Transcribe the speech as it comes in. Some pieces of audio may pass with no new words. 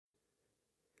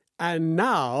And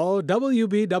now,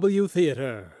 WBW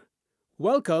Theater.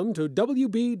 Welcome to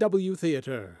WBW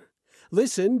Theater.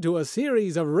 Listen to a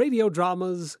series of radio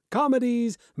dramas,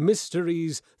 comedies,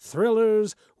 mysteries,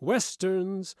 thrillers,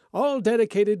 westerns, all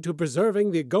dedicated to preserving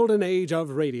the golden age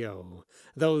of radio.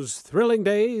 Those thrilling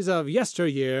days of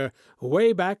yesteryear,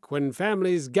 way back when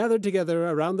families gathered together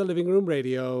around the living room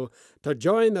radio to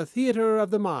join the theater of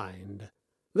the mind.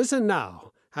 Listen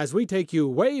now as we take you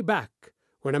way back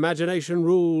when imagination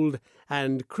ruled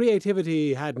and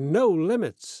creativity had no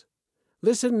limits.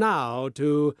 Listen now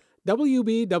to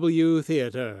WBW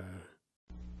Theater.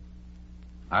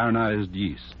 Ironized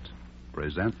Yeast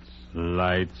presents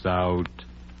Lights Out,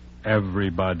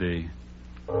 Everybody.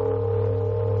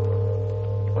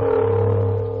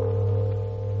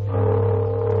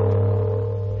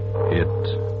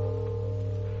 It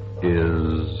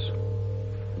is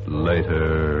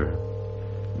later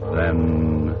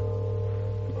than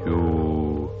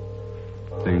you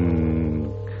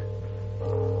think.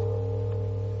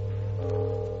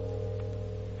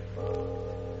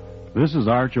 This is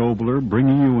Arch Obler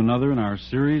bringing you another in our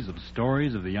series of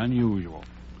stories of the unusual.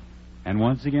 And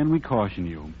once again we caution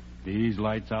you, these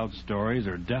lights out stories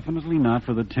are definitely not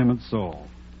for the timid soul.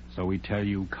 So we tell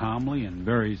you calmly and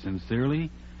very sincerely,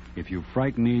 if you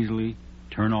frighten easily,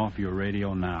 turn off your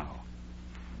radio now.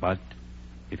 But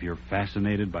if you're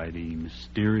fascinated by the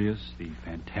mysterious, the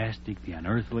fantastic, the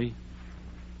unearthly,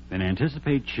 then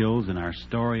anticipate chills in our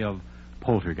story of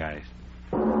Poltergeist.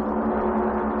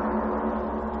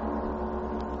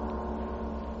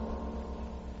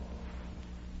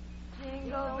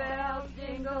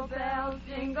 Jingle bells,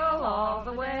 jingle all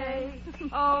the way.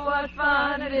 Oh, what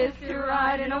fun it is to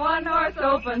ride in a one-horse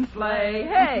open sleigh.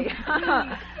 Hey,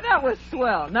 that was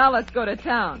swell. Now let's go to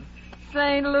town.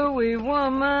 St. Louis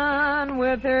woman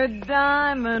with her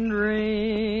diamond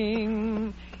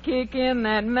ring, kicking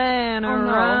that man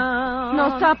around.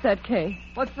 No, stop that, Kay.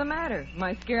 What's the matter? Am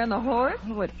I scaring the horse?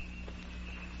 Oh, it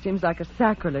seems like a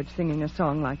sacrilege singing a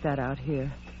song like that out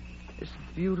here. This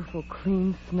beautiful,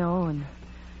 clean snow and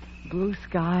blue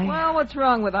sky. Well, what's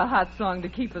wrong with a hot song to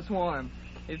keep us warm?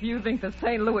 If you think the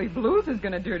St. Louis blues is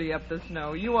going to dirty up the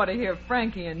snow, you ought to hear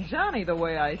Frankie and Johnny the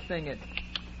way I sing it.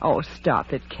 Oh,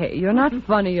 stop it, Kay. You're not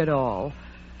funny at all.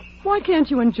 Why can't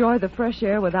you enjoy the fresh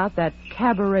air without that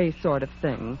cabaret sort of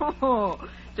thing? Oh,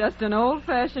 just an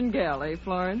old-fashioned gal, eh,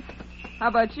 Florence? How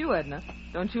about you, Edna?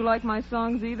 Don't you like my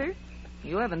songs either?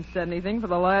 You haven't said anything for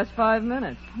the last 5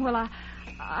 minutes. Well,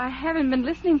 I haven't been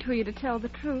listening to you, to tell the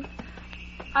truth.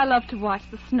 I love to watch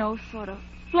the snow sort of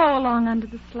flow along under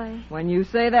the sleigh. When you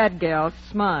say that, gal,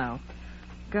 smile.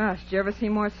 Gosh, did you ever see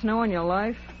more snow in your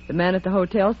life? The man at the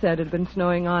hotel said it had been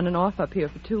snowing on and off up here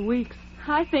for 2 weeks.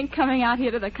 I think coming out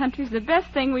here to the country's the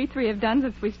best thing we three have done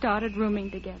since we started rooming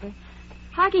together.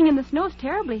 Hiking in the snow's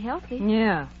terribly healthy.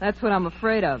 Yeah, that's what I'm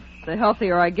afraid of. The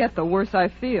healthier I get, the worse I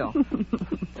feel.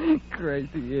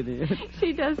 Crazy idiot.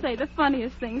 She does say the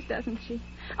funniest things, doesn't she?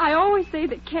 I always say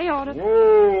that Kay ought to...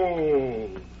 Whoa!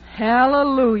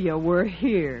 Hallelujah, we're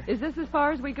here. Is this as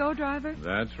far as we go, driver?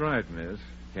 That's right, miss.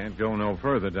 Can't go no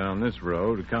further down this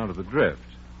road account of the drift.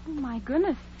 Oh, my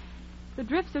goodness. The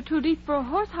drifts are too deep for a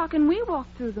horse. How can we walk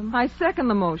through them? I second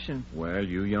the motion. Well,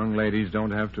 you young ladies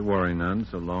don't have to worry none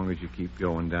so long as you keep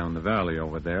going down the valley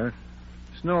over there.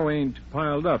 Snow ain't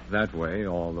piled up that way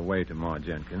all the way to Ma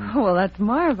Jenkins. Oh, well, that's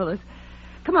marvelous.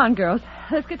 Come on, girls.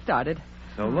 Let's get started.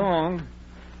 So long.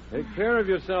 Take care of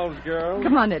yourselves, girls.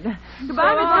 Come on, Edna.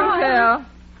 Goodbye, Mr. Cal.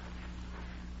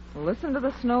 Listen to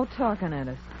the snow talking at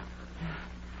us.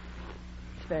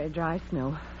 It's very dry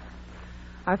snow.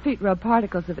 Our feet rub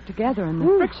particles of it together, and the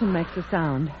friction makes a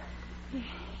sound. It's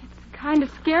kind of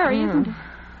scary, isn't it?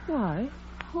 Why?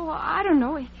 Oh, I don't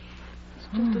know. It's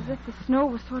just as if the snow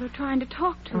was sort of trying to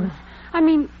talk to us. I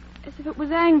mean, as if it was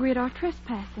angry at our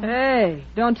trespassing. Hey,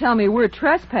 don't tell me we're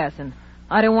trespassing.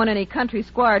 I don't want any country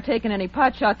squire taking any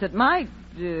pot shots at my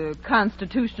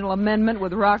constitutional amendment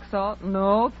with rock salt.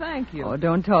 No, thank you. Oh,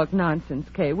 don't talk nonsense,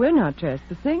 Kay. We're not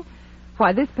trespassing.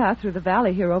 Why, this path through the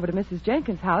valley here over to Mrs.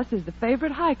 Jenkins' house is the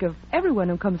favorite hike of everyone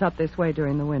who comes up this way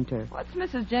during the winter. What's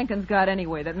Mrs. Jenkins got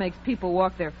anyway that makes people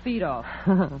walk their feet off?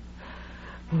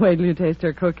 Wait till you taste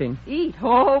her cooking. Eat.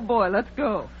 Oh, boy, let's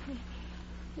go.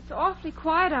 It's awfully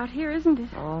quiet out here, isn't it?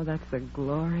 Oh, that's the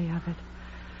glory of it.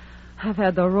 I've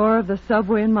had the roar of the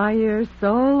subway in my ears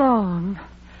so long.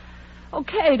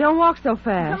 Okay, don't walk so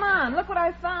fast. Come on, look what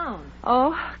I found.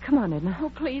 Oh, come on, Edna.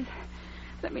 Oh, please.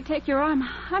 Let me take your arm.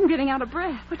 I'm getting out of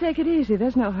breath. Well, take it easy.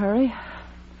 There's no hurry.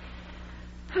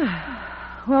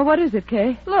 Well, what is it,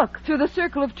 Kay? Look, through the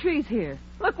circle of trees here.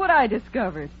 Look what I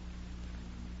discovered.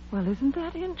 Well, isn't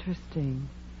that interesting?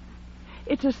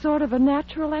 It's a sort of a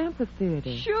natural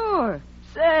amphitheater. Sure.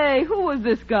 Say, who was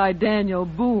this guy, Daniel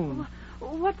Boone?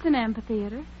 What's an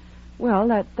amphitheater? Well,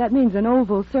 that means an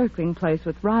oval circling place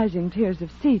with rising tiers of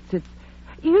seats. It's,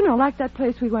 like that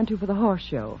place we went to for the horse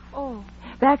show. Oh.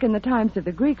 Back in the times of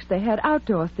the Greeks, they had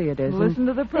outdoor theaters. Listen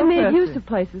to the They professor. made use of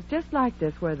places just like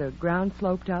this, where the ground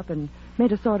sloped up and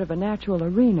made a sort of a natural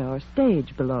arena or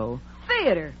stage below.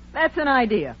 Theater. That's an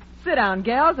idea. Sit down,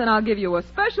 gals, and I'll give you a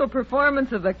special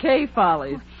performance of the Kay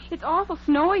Follies. It's awful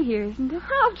snowy here, isn't it?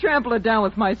 I'll trample it down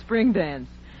with my spring dance.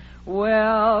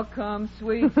 Welcome,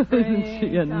 sweet spring. Isn't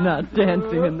she a nut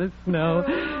dancing in the snow?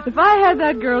 If I had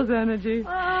that girl's energy.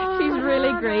 She's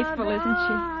really graceful, isn't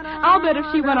she? I'll bet if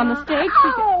she went on the stage,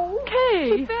 she could...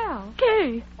 Kay! She fell.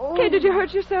 Kay! Oh. Kay, did you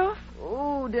hurt yourself?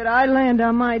 Oh, did I land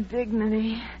on my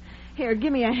dignity? Here,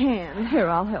 give me a hand. Here,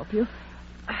 I'll help you.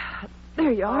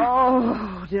 There you are.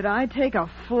 Oh, did I take a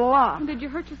flop? Did you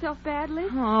hurt yourself badly?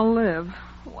 I'll live.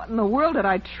 What in the world did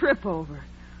I trip over?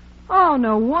 Oh,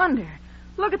 no wonder.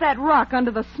 Look at that rock under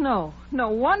the snow. No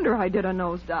wonder I did a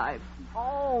nosedive.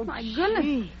 Oh, My gee.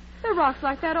 goodness. There are rocks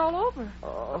like that all over.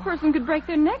 A person could break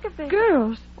their neck if they...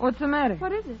 Girls, What's the matter?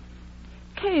 What is it?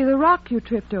 Kay, the rock you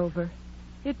tripped over.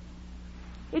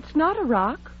 It's not a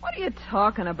rock. What are you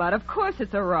talking about? Of course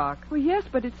it's a rock. Well, yes,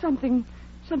 but it's something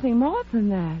more than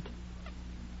that.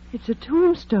 It's a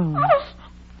tombstone.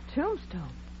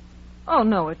 Tombstone. Oh,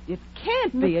 no, it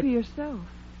can't Look be. for yourself.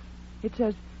 It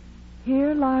says,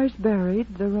 "Here lies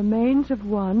buried the remains of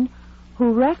one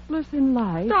who, restless in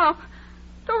life..." Stop.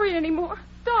 Don't read any more.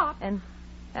 Stop.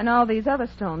 And all these other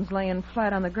stones laying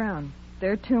flat on the ground.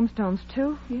 They're tombstones,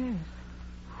 too? Yes.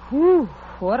 Whew,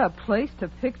 what a place to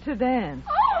pick to dance.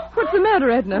 What's the matter,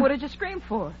 Edna? What did you scream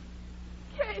for?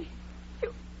 Kay,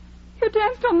 you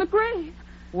danced on the grave.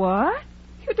 What?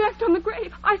 You danced on the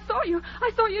grave. I saw you.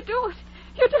 I saw you do it.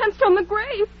 You danced on the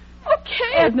grave.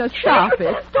 Okay. Edna, stop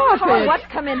it. Stop Oh, it. what's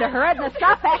come into her? Edna,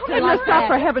 stop acting Edna, like stop, that.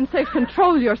 for heaven's sake.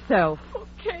 Control yourself.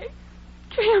 Okay.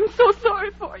 Kay, I'm so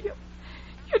sorry for you.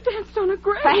 You danced on a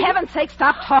grave. For heaven's sake,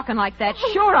 stop talking like that.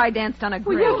 Sure, I danced on a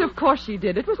Well, grave. yes, of course she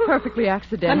did. It was perfectly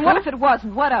accidental. And what if it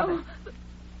wasn't? What of it?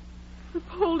 The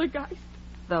poltergeist.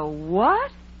 The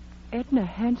what? Edna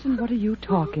Hanson, what are you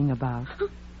talking about?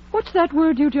 What's that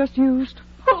word you just used?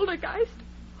 Poltergeist.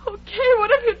 Okay,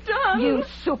 what have you done? You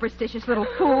superstitious little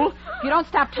fool. If you don't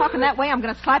stop talking that way, I'm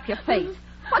going to slap your face.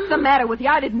 What's the matter with you?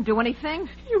 I didn't do anything.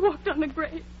 You walked on the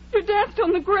grave. You danced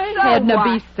on the grave. So Edna,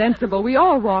 what? be sensible. We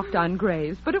all walked on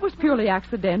graves, but it was purely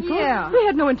accidental. Yeah. We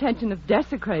had no intention of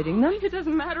desecrating them. It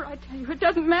doesn't matter, I tell you. It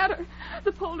doesn't matter.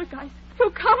 The poltergeist. He'll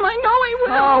come. I know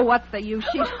he will. Oh, what's the use?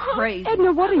 She's crazy.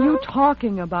 Edna, what are you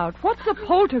talking about? What's a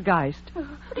poltergeist? What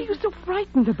are you so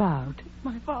frightened about?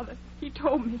 My father, he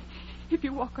told me, if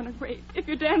you walk on a grave, if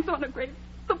you dance on a grave,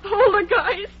 the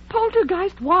poltergeist.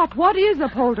 Poltergeist what? What is a An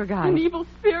poltergeist? evil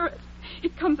spirit.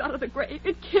 It comes out of the grave.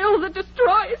 It kills. It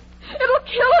destroys. It'll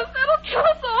kill us. It'll kill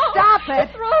us all. Stop it.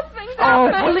 It throws things Oh,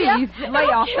 out. at please, you. lay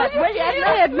It'll off kill that, you, will you, Edna?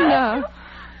 Edna?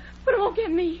 But it won't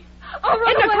get me. I'll run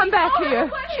Edna, away. come back I'll here. run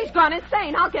away. She's gone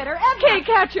insane. I'll get her. Edna. Kay,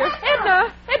 catch her.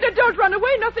 Edna! Edna, don't run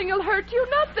away. Nothing will hurt you.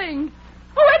 Nothing.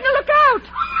 Oh, Edna, look out!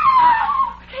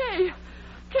 Kay.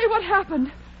 Kay, what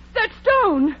happened? That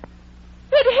stone.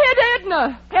 It hit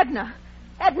Edna. Edna.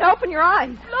 Edna, open your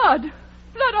eyes. Blood.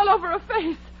 Blood all over her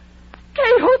face.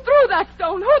 Kay, who threw that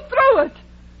stone? Who threw it?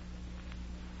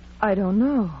 I don't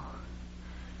know.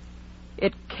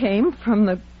 It came from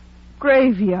the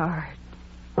graveyard.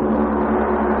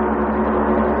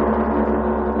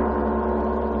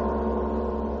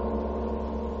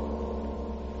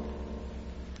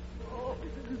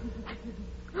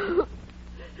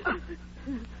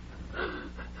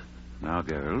 Now,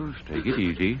 girls, take it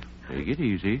easy. Take it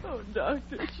easy. Oh,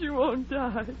 Doctor, she won't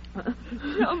die.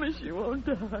 Tell me she won't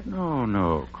die.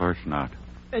 No, of course not.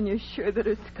 And you're sure that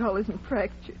her skull isn't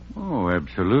fractured? Oh,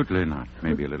 absolutely not.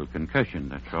 Maybe a little concussion,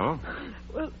 that's all.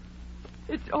 Well,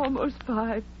 it's almost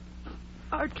 5.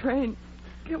 Our train.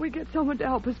 Can we get someone to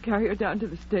help us carry her down to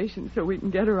the station so we can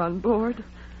get her on board?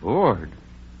 Bored?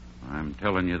 I'm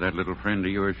telling you, that little friend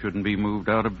of yours shouldn't be moved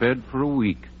out of bed for a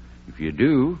week. If you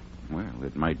do, well,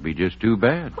 it might be just too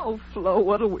bad. Oh, Flo,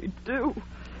 what'll we do?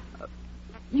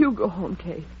 You go home,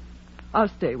 Kay. I'll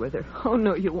stay with her. Oh,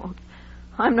 no, you won't.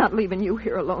 I'm not leaving you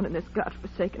here alone in this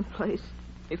godforsaken place.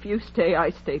 If you stay, I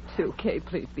stay too. Kay,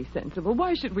 please be sensible.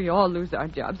 Why should we all lose our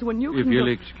jobs when you If can you'll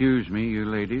go... excuse me, you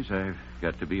ladies, I've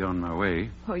got to be on my way.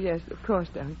 Oh, yes, of course,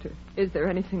 Doctor. Is there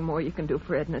anything more you can do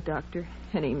for Edna, Doctor?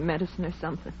 Any medicine or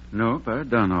something? Nope, I've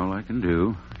done all I can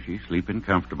do. She's sleeping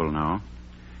comfortable now.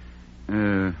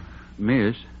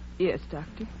 Miss, Yes,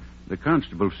 Doctor. The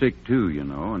constable's sick, too, you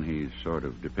know, and he's sort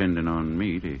of depending on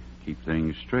me to keep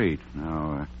things straight.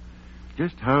 Now,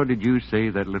 just how did you say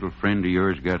that little friend of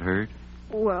yours got hurt?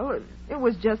 Well, it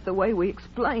was just the way we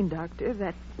explained, Doctor.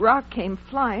 That rock came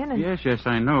flying and... Yes,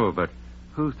 I know, but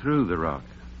who threw the rock?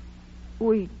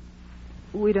 We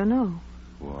don't know.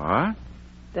 What?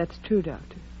 That's true,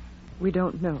 Doctor. We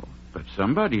don't know. But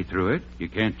somebody threw it. You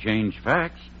can't change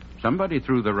facts. Somebody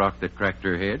threw the rock that cracked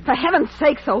her head. For heaven's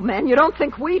sakes, old man, you don't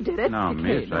think we did it? No, Okay,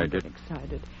 miss, don't I get didn't.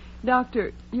 excited.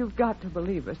 Doctor, you've got to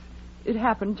believe us. It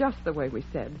happened just the way we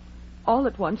said. All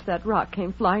at once, that rock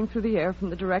came flying through the air from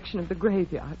the direction of the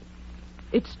graveyard.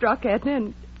 It struck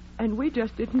Edna, and we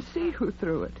just didn't see who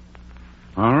threw it.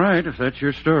 All right, if that's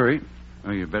your story.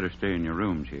 Well, you better stay in your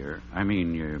rooms here. I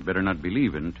mean, you better not be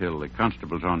leaving until the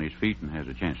constable's on his feet and has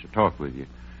a chance to talk with you.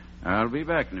 I'll be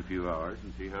back in a few hours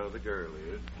and see how the girl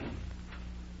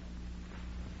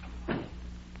is.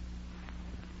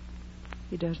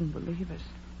 He doesn't believe us.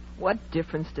 What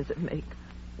difference does it make?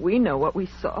 We know what we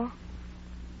saw.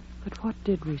 But what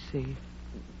did we see?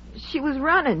 She was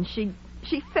running. She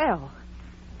fell.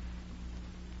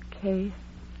 Kay,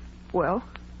 Well,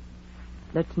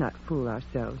 let's not fool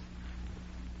ourselves.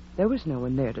 There was no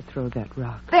one there to throw that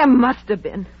rock. there must have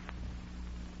been.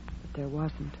 But there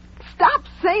wasn't. Stop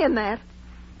saying that.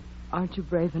 Aren't you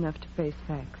brave enough to face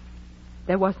facts?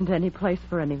 There wasn't any place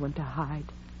for anyone to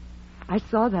hide. I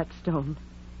saw that stone.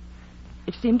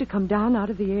 It seemed to come down out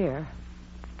of the air.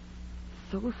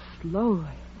 So slowly.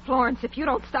 Florence, if you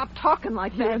don't stop talking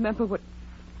like You that... remember what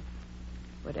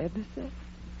Edna said?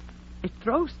 It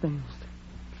throws things.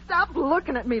 Stop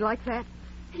looking at me like that.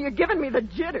 You're giving me the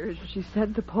jitters. She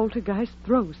said the poltergeist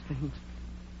throws things.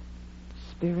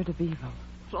 Spirit of evil.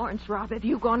 Florence, Rob, have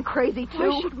you gone crazy, too?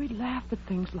 Why should we laugh at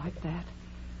things like that?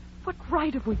 What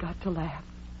right have we got to laugh?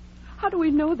 How do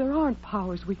we know there aren't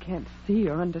powers we can't see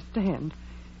or understand?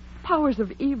 Powers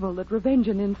of evil that revenge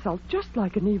an insult just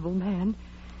like an evil man.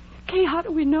 Kay, how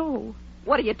do we know?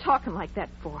 What are you talking like that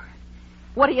for?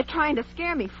 What are you trying to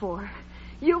scare me for?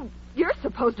 You're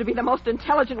supposed to be the most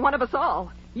intelligent one of us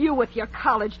all. You with your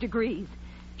college degrees.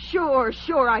 Sure,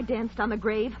 I danced on the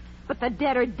grave. But the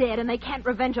dead are dead, and they can't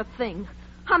revenge a thing.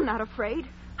 I'm not afraid.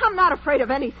 I'm not afraid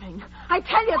of anything. I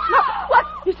tell you, it's not... What?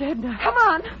 It's Edna. Come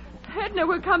on. Edna,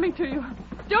 we're coming to you.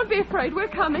 Don't be afraid. We're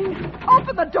coming.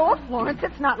 Open the door, Florence.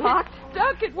 It's not locked.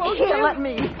 Duck, it won't Here, do. let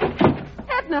me.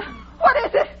 Edna, what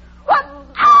is it? What?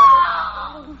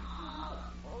 Ah!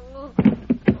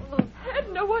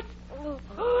 Edna, what?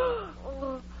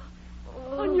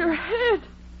 On your head.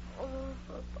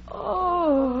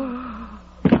 Oh.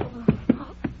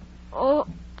 Oh.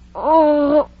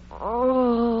 Oh.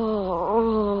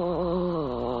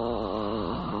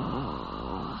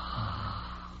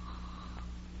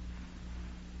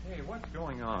 Hey, what's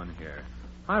going on here?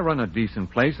 I run a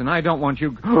decent place, and I don't want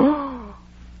you...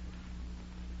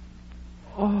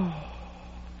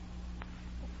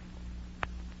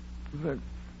 The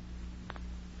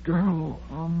girl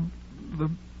on the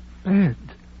bed.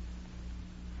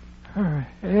 Her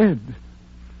head.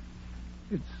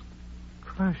 It's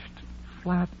crushed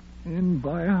flat in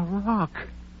by a rock.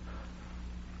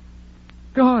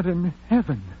 God in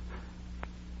heaven.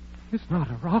 It's not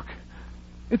a rock.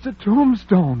 It's a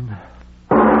tombstone.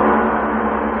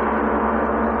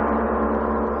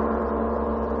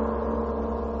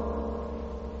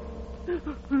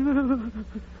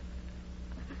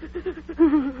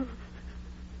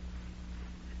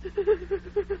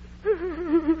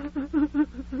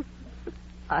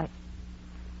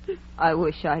 I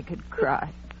wish I could cry.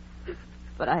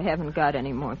 But I haven't got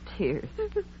any more tears.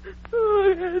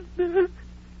 Oh, Edna.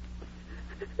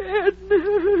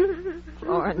 Edna.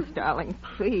 Florence, darling,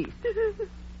 please.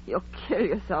 You'll kill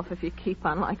yourself if you keep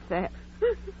on like that.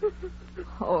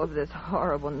 Oh, if this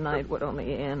horrible night would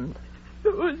only end.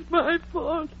 It was my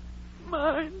fault.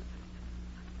 Mine.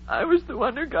 I was the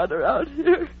one who got her out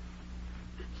here.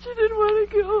 She didn't want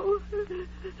to go.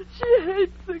 She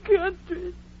hates the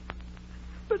country.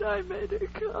 But I made her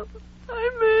come.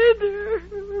 I made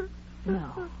her.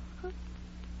 No.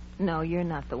 No, you're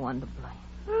not the one to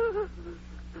blame.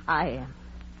 I am.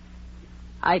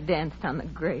 I danced on the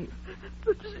grave.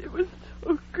 But she was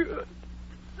so good.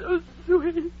 So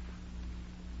sweet.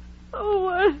 Oh,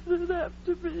 why does it have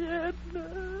to be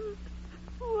Edna?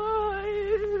 Why?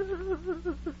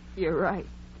 You're right.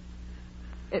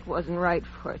 It wasn't right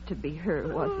for it to be her,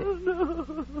 was it? Oh,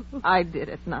 no. I did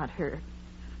it, not her.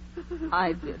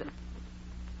 I did it.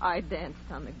 I danced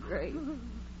on the grave.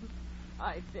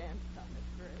 I danced on the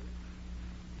grave.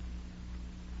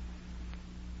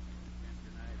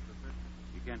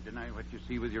 You You can't deny what you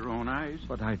see with your own eyes.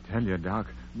 But I tell you, Doc,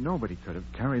 nobody could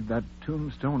have carried that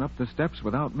tombstone up the steps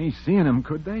without me seeing him,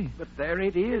 could they? But there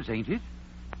it is, ain't it?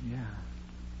 Yeah.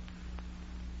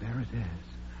 There it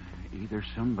is. Either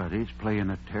somebody's playing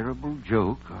a terrible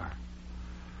joke or...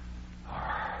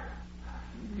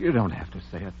 You don't have to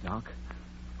say it, Doc.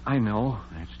 I know.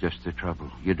 That's just the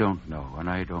trouble. You don't know, and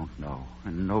I don't know,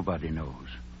 and nobody knows.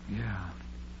 Yeah.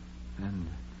 And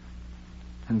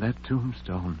that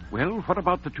tombstone. Well, what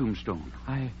about the tombstone?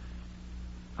 I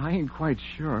ain't quite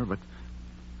sure, but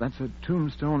that's a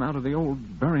tombstone out of the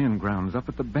old burying grounds up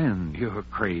at the bend. You're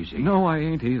crazy. No, I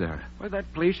ain't either. Well,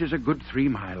 that place is a good 3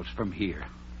 miles from here.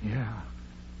 Yeah.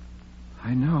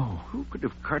 I know. Who could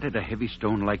have carted a heavy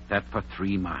stone like that for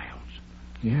 3 miles?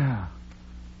 Yeah.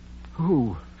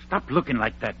 Who? Stop looking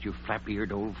like that, you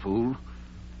flap-eared old fool.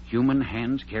 Human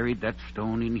hands carried that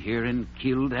stone in here and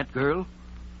killed that girl?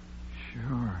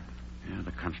 Sure. Yeah,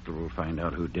 the constable will find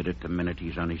out who did it the minute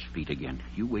he's on his feet again.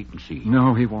 You wait and see.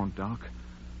 No, he won't, Doc.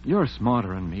 You're smarter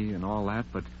than me and all that,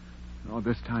 but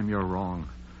this time you're wrong.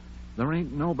 There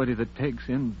ain't nobody that takes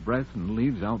in breath and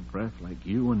leaves out breath like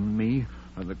you and me,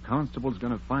 or the constable's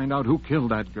going to find out who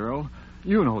killed that girl.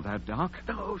 You know that, Doc.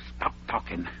 Oh, stop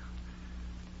talking.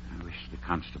 I wish the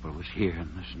constable was here and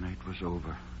this night was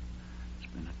over.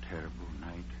 It's been a terrible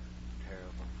night.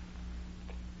 Terrible.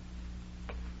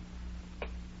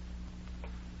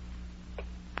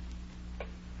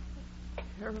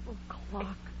 Terrible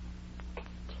clock.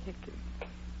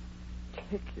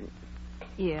 Ticking.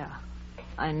 Yeah,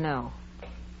 I know.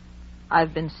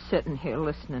 I've been sitting here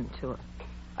listening to it.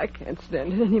 I can't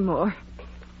stand it anymore.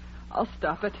 I'll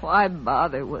stop it. Why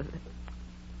bother with it?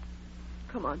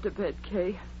 Come on to bed,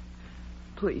 Kay.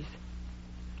 Please.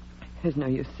 There's no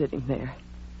use sitting there.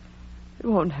 It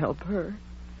won't help her.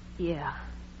 Yeah.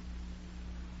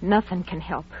 Nothing can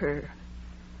help her.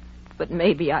 But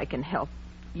maybe I can help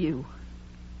you.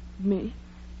 Me?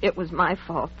 It was my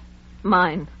fault.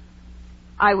 Mine.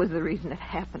 I was the reason it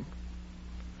happened.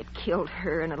 It killed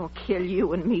her, and it'll kill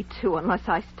you and me, too, unless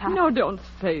I stop. No, don't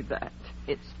say that.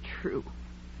 It's true.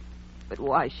 But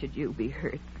why should you be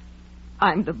hurt?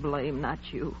 I'm to blame, not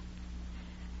you.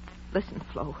 Listen,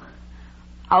 Flo.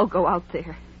 I'll go out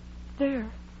there. There?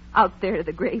 Out there to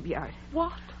the graveyard.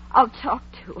 What? I'll talk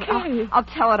to it. Kay. I'll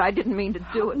tell it I didn't mean to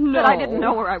do it. No. That I didn't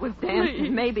know where I was dancing.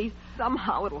 Please. Maybe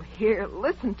somehow it'll hear,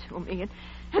 listen to me,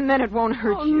 and then it won't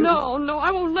hurt you. No,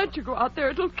 I won't let you go out there.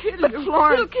 It'll kill But you.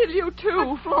 Florence... It'll kill you,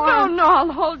 too. But Florence... No,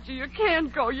 I'll hold you. You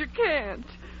can't go. You can't.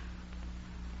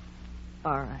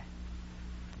 All right.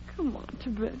 Come on to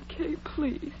bed, Kay,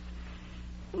 please.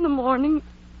 In the morning,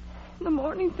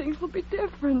 things will be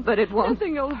different. But it won't.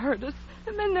 Nothing will hurt us.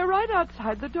 And then they're right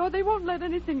outside the door. They won't let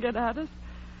anything get at us.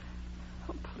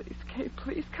 Oh, please, Kay,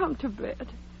 please come to bed.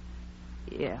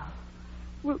 Yeah.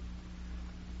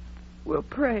 We'll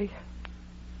pray.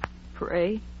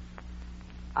 Pray?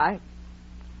 I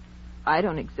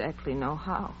don't exactly know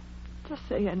how. Just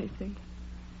say anything.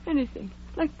 Anything.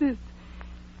 Like this.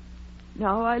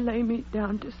 Now I lay me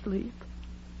down to sleep.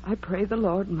 I pray the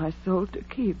Lord my soul to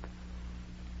keep.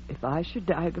 If I should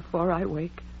die before I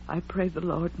wake, I pray the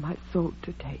Lord my soul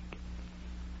to take.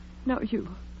 Now you.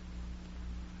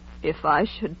 If I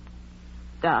should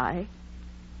die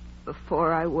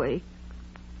before I wake,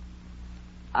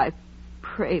 I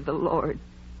pray the Lord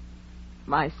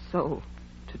my soul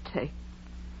to take.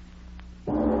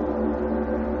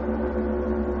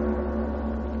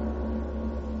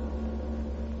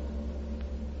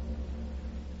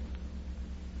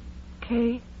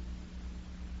 Kay?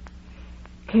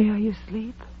 Kay, are you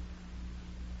asleep?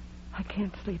 I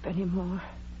can't sleep anymore.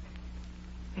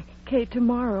 Kay,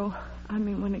 tomorrow,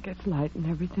 when it gets light and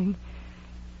everything,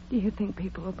 do you think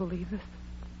people will believe us?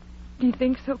 Do you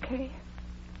think so, Kay?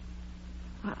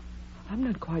 I'm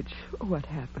not quite sure what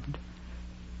happened.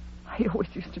 I always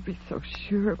used to be so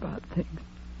sure about things.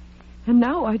 And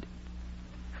now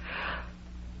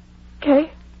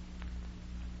Kay?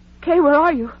 Kay, where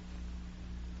are you?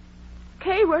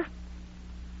 Kay, where?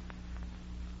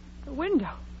 The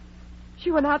window.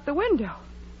 She went out the window.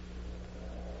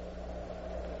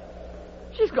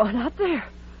 She's gone out there.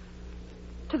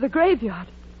 To the graveyard.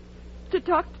 To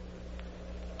talk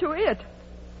to it.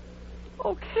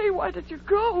 Oh, Kay, why did you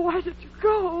go? Why did you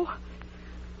go?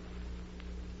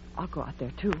 I'll go out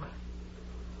there, too.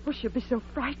 Oh, she'll be so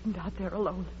frightened out there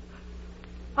alone.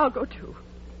 I'll go, too.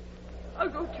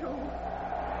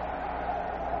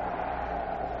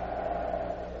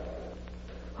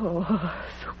 Oh,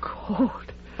 so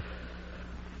cold.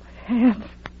 My hands.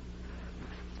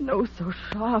 Snow so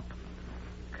sharp.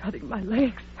 Cutting my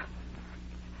legs.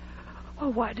 Oh,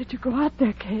 why did you go out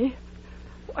there, Kay?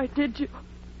 Why did you?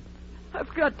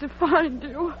 I've got to find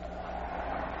you.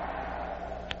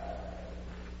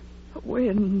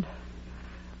 Wind.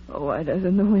 Oh, why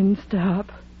doesn't the wind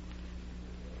stop?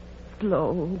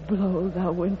 Blow, blow,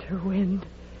 thou winter wind.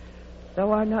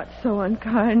 Thou art not so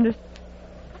unkind as...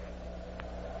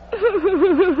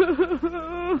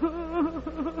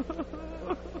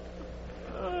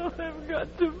 Oh, I've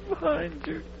got to find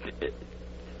you, kid.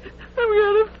 I've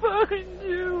got to find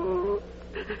you.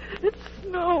 It's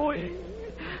snowing.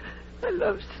 I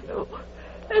love snow.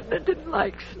 Edna didn't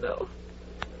like snow.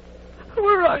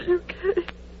 Where are you, Kay?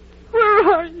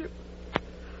 Where are you?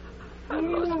 I've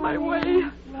lost my way.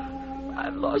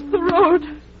 I've lost the road.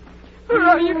 Where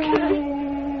are you,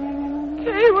 Kay?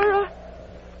 Kay, where are...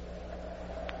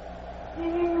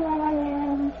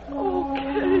 Oh,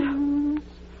 Kay.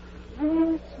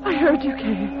 I heard you,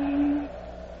 Kay.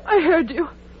 I heard you.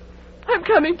 I'm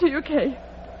coming to you, Kay.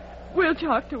 We'll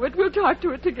talk to it. We'll talk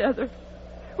to it together.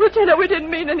 We'll tell her we didn't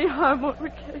mean any harm, won't we,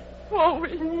 Kay? Won't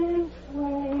we?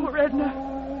 Poor Edna.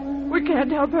 We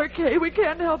can't help her, Kay. We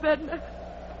can't help Edna.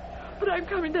 But I'm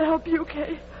coming to help you,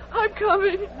 Kay. I'm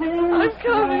coming. I'm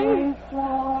coming.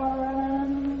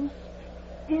 Florence.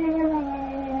 Here I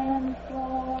am,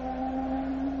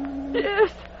 Florence.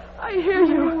 Yes, I hear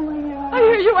you. I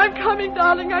hear you. I'm coming,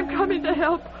 darling. I'm coming to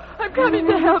help. I'm coming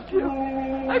to help you.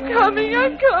 I'm coming.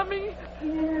 I'm coming.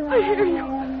 I hear you.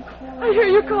 I hear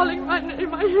you calling my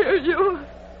name. I hear you.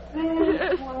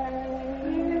 Yes.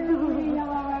 Here we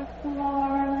are,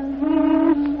 Florence.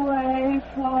 This way,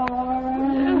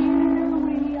 Florence. Yes. Here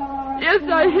we are. Yes,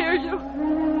 I hear you.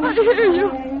 I hear you.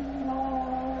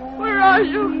 Where are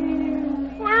you?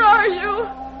 Where are you?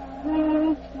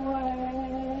 This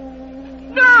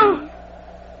way. No!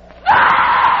 No!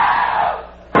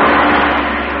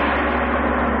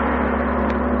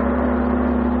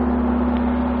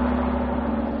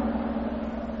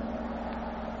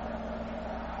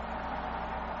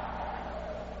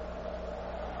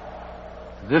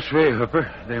 This way,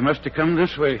 Hooper. They must have come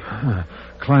this way.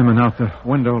 Climbing out the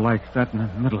window like that in the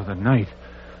middle of the night.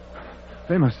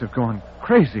 They must have gone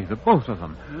crazy, the both of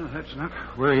them. Well, let's not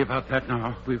worry about that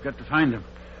now. We've got to find them.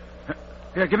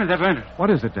 Here, give me that lantern. What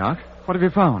is it, Doc? What have you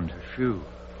found? A shoe.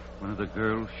 One of the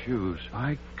girl's shoes.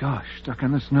 My gosh, stuck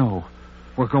in the snow.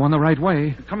 We're going the right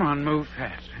way. Come on, move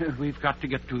fast. We've got to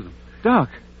get to them. Doc,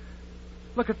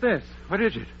 look at this. What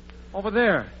is it? Over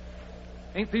there.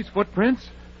 Ain't these footprints?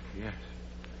 Yes.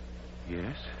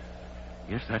 Yes.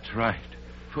 Yes, that's right.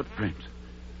 Footprints.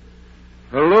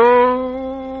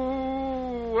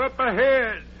 Hello! Up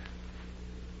ahead!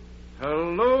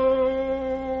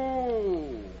 Hello!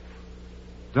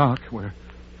 Doc, we're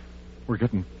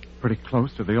getting pretty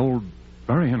close to the old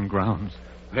burying grounds.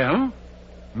 Well?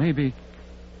 Maybe...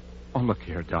 Oh, look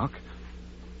here, Doc.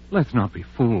 Let's not be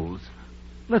fools.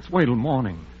 Let's wait till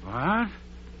morning. What?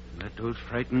 Let those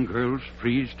frightened girls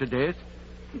freeze to death?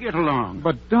 Get along.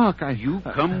 But, Doc, You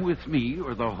come with me,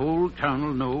 or the whole town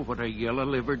will know what a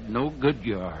yellow-livered no-good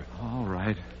you are. All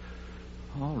right.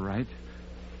 All right.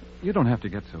 You don't have to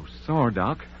get so sore,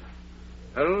 Doc.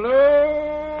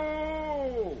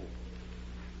 Hello?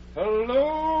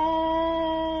 Hello?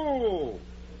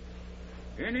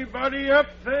 Anybody up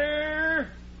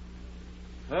there?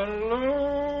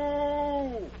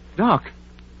 Hello? Doc!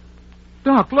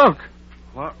 Doc, look!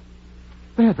 What?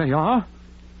 There they are.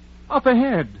 Up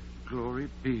ahead. Glory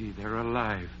be, they're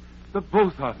alive. The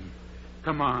both of them.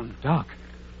 Come on. Doc.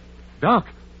 Doc,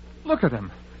 look at them.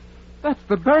 That's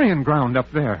the burying ground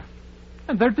up there.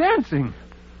 And they're dancing.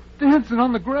 Dancing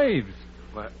on the graves.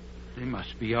 What? They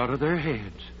must be out of their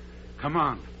heads. Come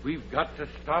on. We've got to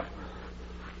stop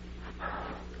them.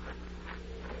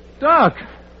 Doc!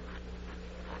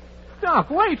 Doc,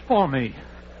 wait for me.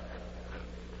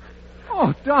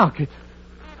 Oh, Doc,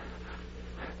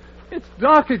 it's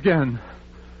dark again.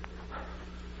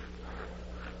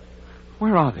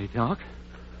 Where are they, Doc?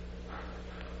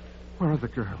 Where are the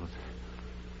girls?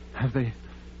 Have they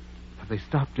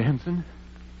stopped dancing?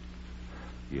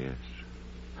 Yes.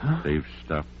 Huh? They've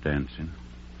stopped dancing.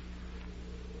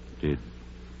 Did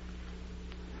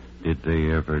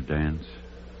they ever dance?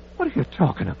 What are you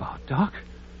talking about, Doc?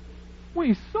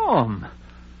 We saw them.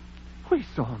 We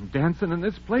saw them dancing in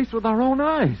this place with our own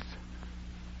eyes.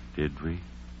 Did we?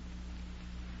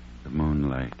 The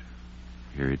moonlight.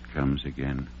 Here it comes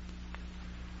again.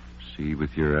 See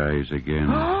with your eyes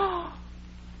again.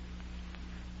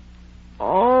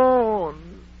 Oh,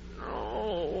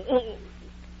 no.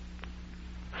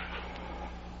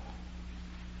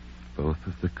 Both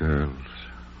of the girls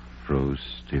froze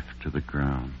stiff to the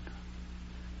ground,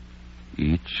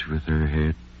 each with her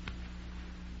head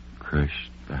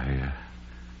crushed by a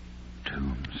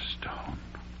tombstone.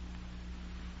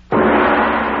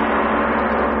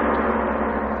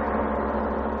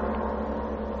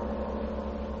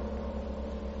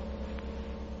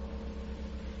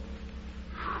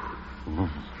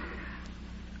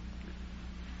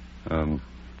 Mr.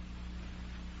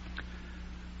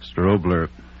 Obler,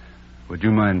 would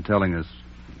you mind telling us,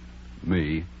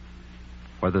 me,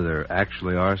 whether there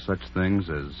actually are such things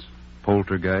as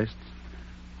poltergeists?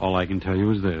 All I can tell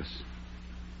you is this.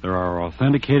 There are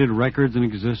authenticated records in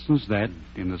existence that,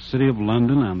 in the city of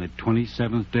London on the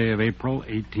 27th day of April,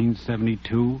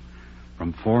 1872,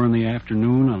 from 4 in the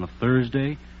afternoon on a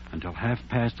Thursday until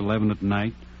 11:30 at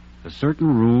night, a certain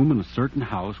room in a certain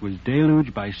house was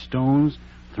deluged by stones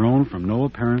thrown from no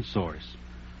apparent source.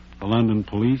 The London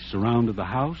police surrounded the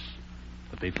house,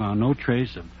 but they found no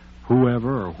trace of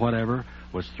whoever or whatever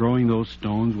was throwing those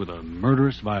stones with a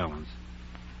murderous violence.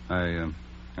 I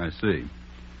see.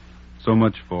 So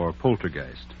much for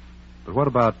poltergeist. But what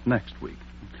about next week?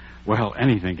 Well,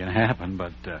 anything can happen,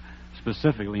 but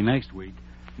specifically next week,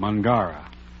 Mungara.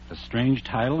 A strange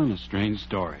title and a strange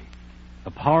story. The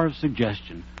power of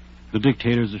suggestion. The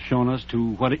dictators have shown us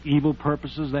to what evil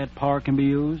purposes that power can be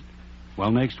used.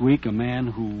 Well, next week, a man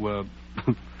who,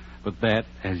 but that,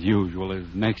 as usual, is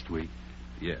next week.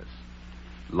 Yes.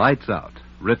 Lights Out,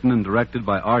 written and directed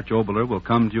by Arch Oboler, will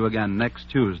come to you again next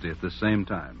Tuesday at the same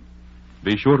time.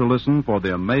 Be sure to listen for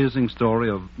the amazing story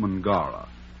of Mungara.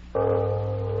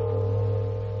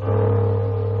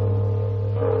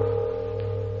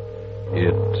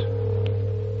 It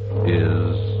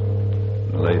is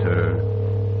later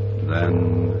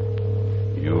than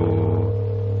you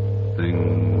think.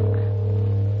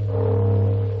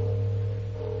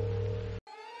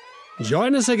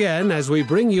 Join us again as we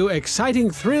bring you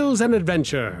exciting thrills and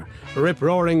adventure,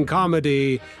 rip-roaring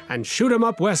comedy, and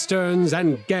shoot-'em-up westerns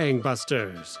and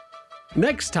gangbusters.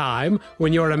 Next time,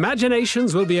 when your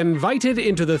imaginations will be invited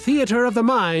into the theater of the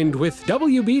mind with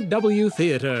WBW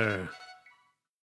Theater.